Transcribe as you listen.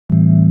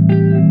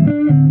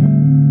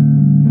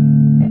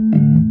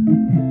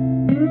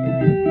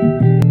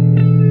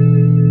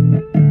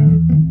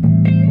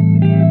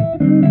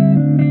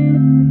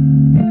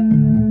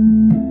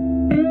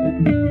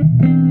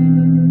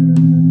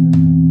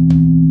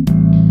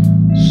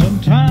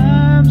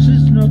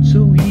not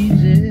so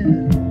easy,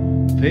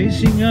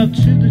 facing up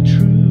to the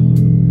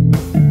truth.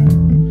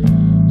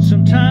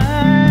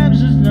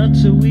 Sometimes it's not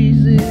so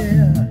easy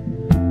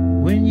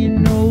when you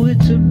know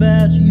it's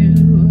about you.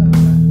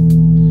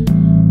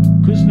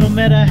 'Cause no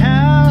matter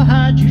how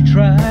hard you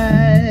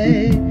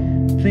try,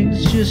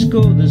 things just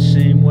go the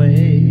same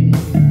way.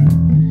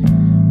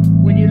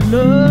 When you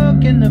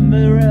look in the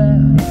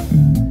mirror,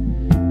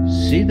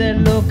 see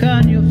that look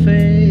on your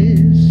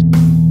face.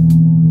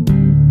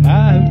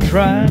 I've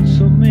tried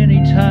so many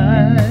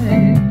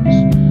times,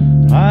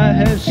 I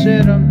have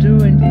said I'm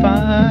doing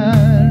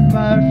fine,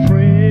 my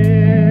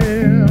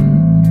friend.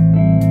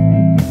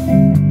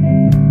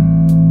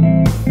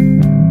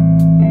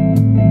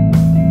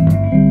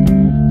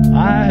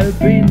 I have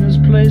been this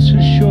place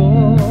for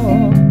sure,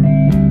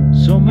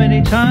 so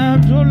many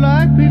times, or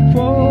like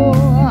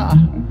before.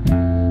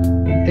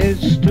 It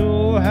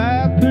still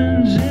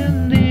happens in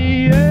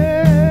the end.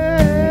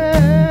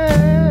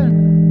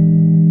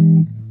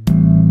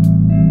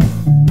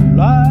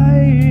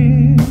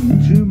 Lying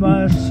to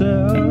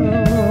myself,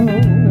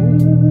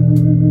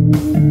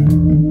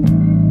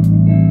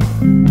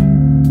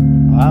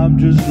 I'm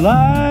just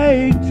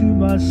lying to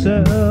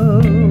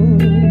myself.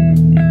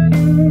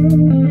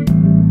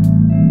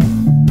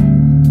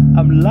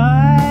 I'm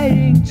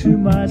lying to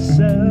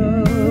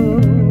myself.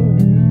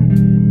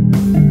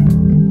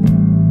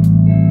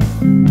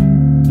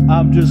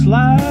 I'm just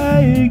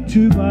lying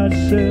to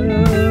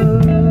myself.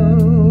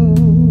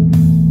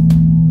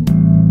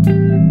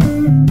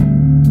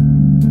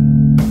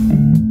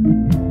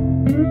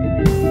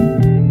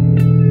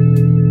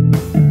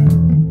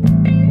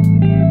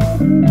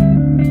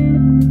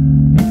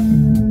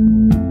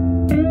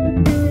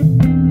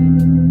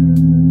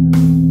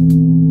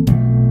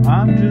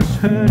 I'm just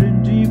hurting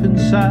deep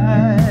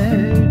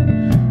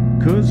inside,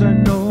 'cause I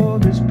know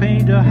this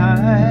pain to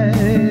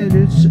hide,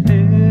 it's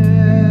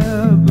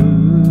ever.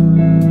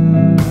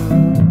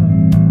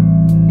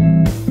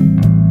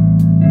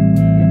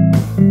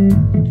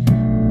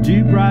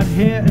 Deep right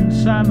here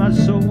inside my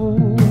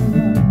soul,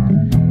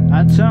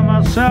 I tell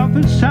myself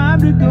it's time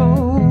to go.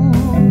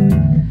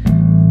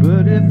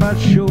 But if I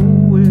show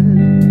it,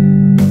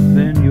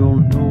 then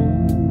you'll know.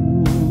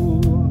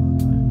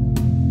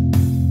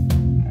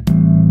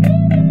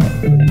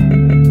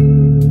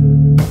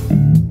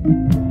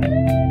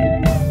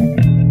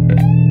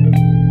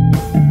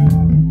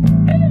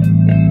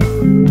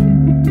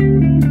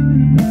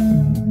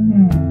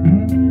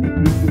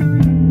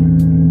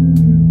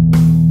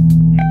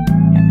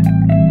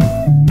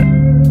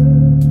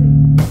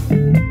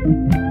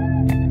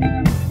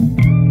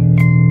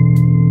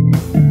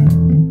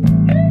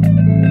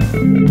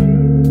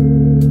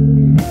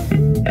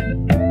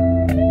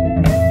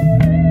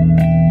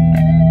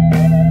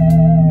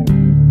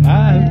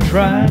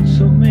 Tried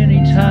so many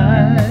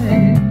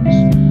times,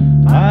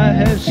 I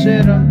have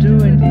said I'm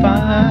doing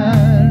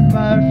fine,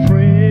 my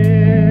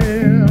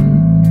friend.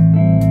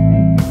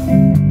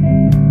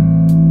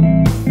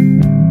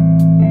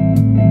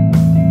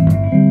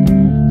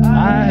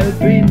 I have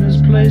been this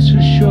place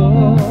for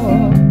sure,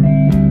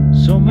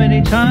 so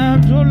many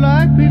times, or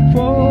like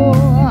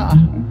before.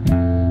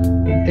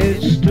 It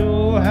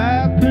still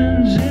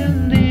happens in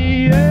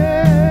the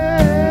end.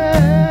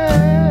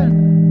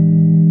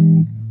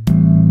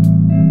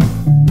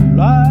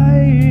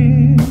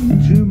 Lying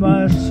to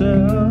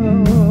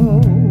myself,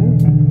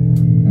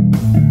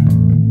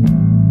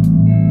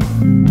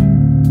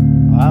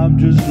 I'm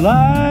just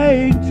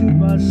lying to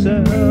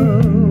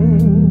myself.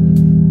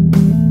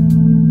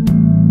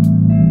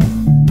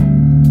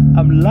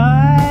 I'm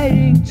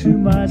lying to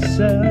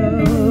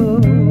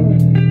myself.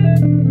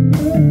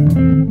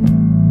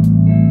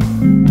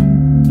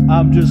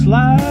 I'm just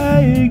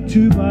lying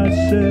to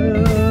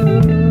myself.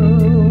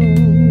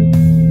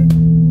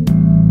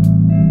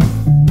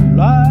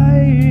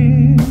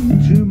 Lying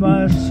to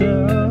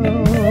myself.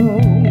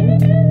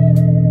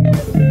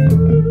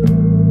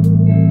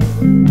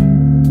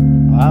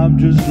 I'm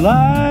just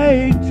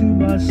lying to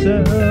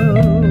myself.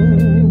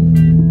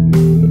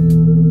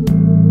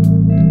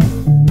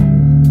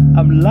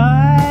 I'm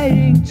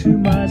lying to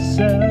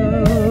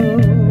myself.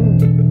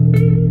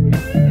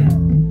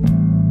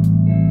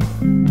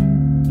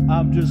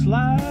 I'm just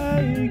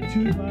lying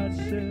to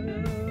myself.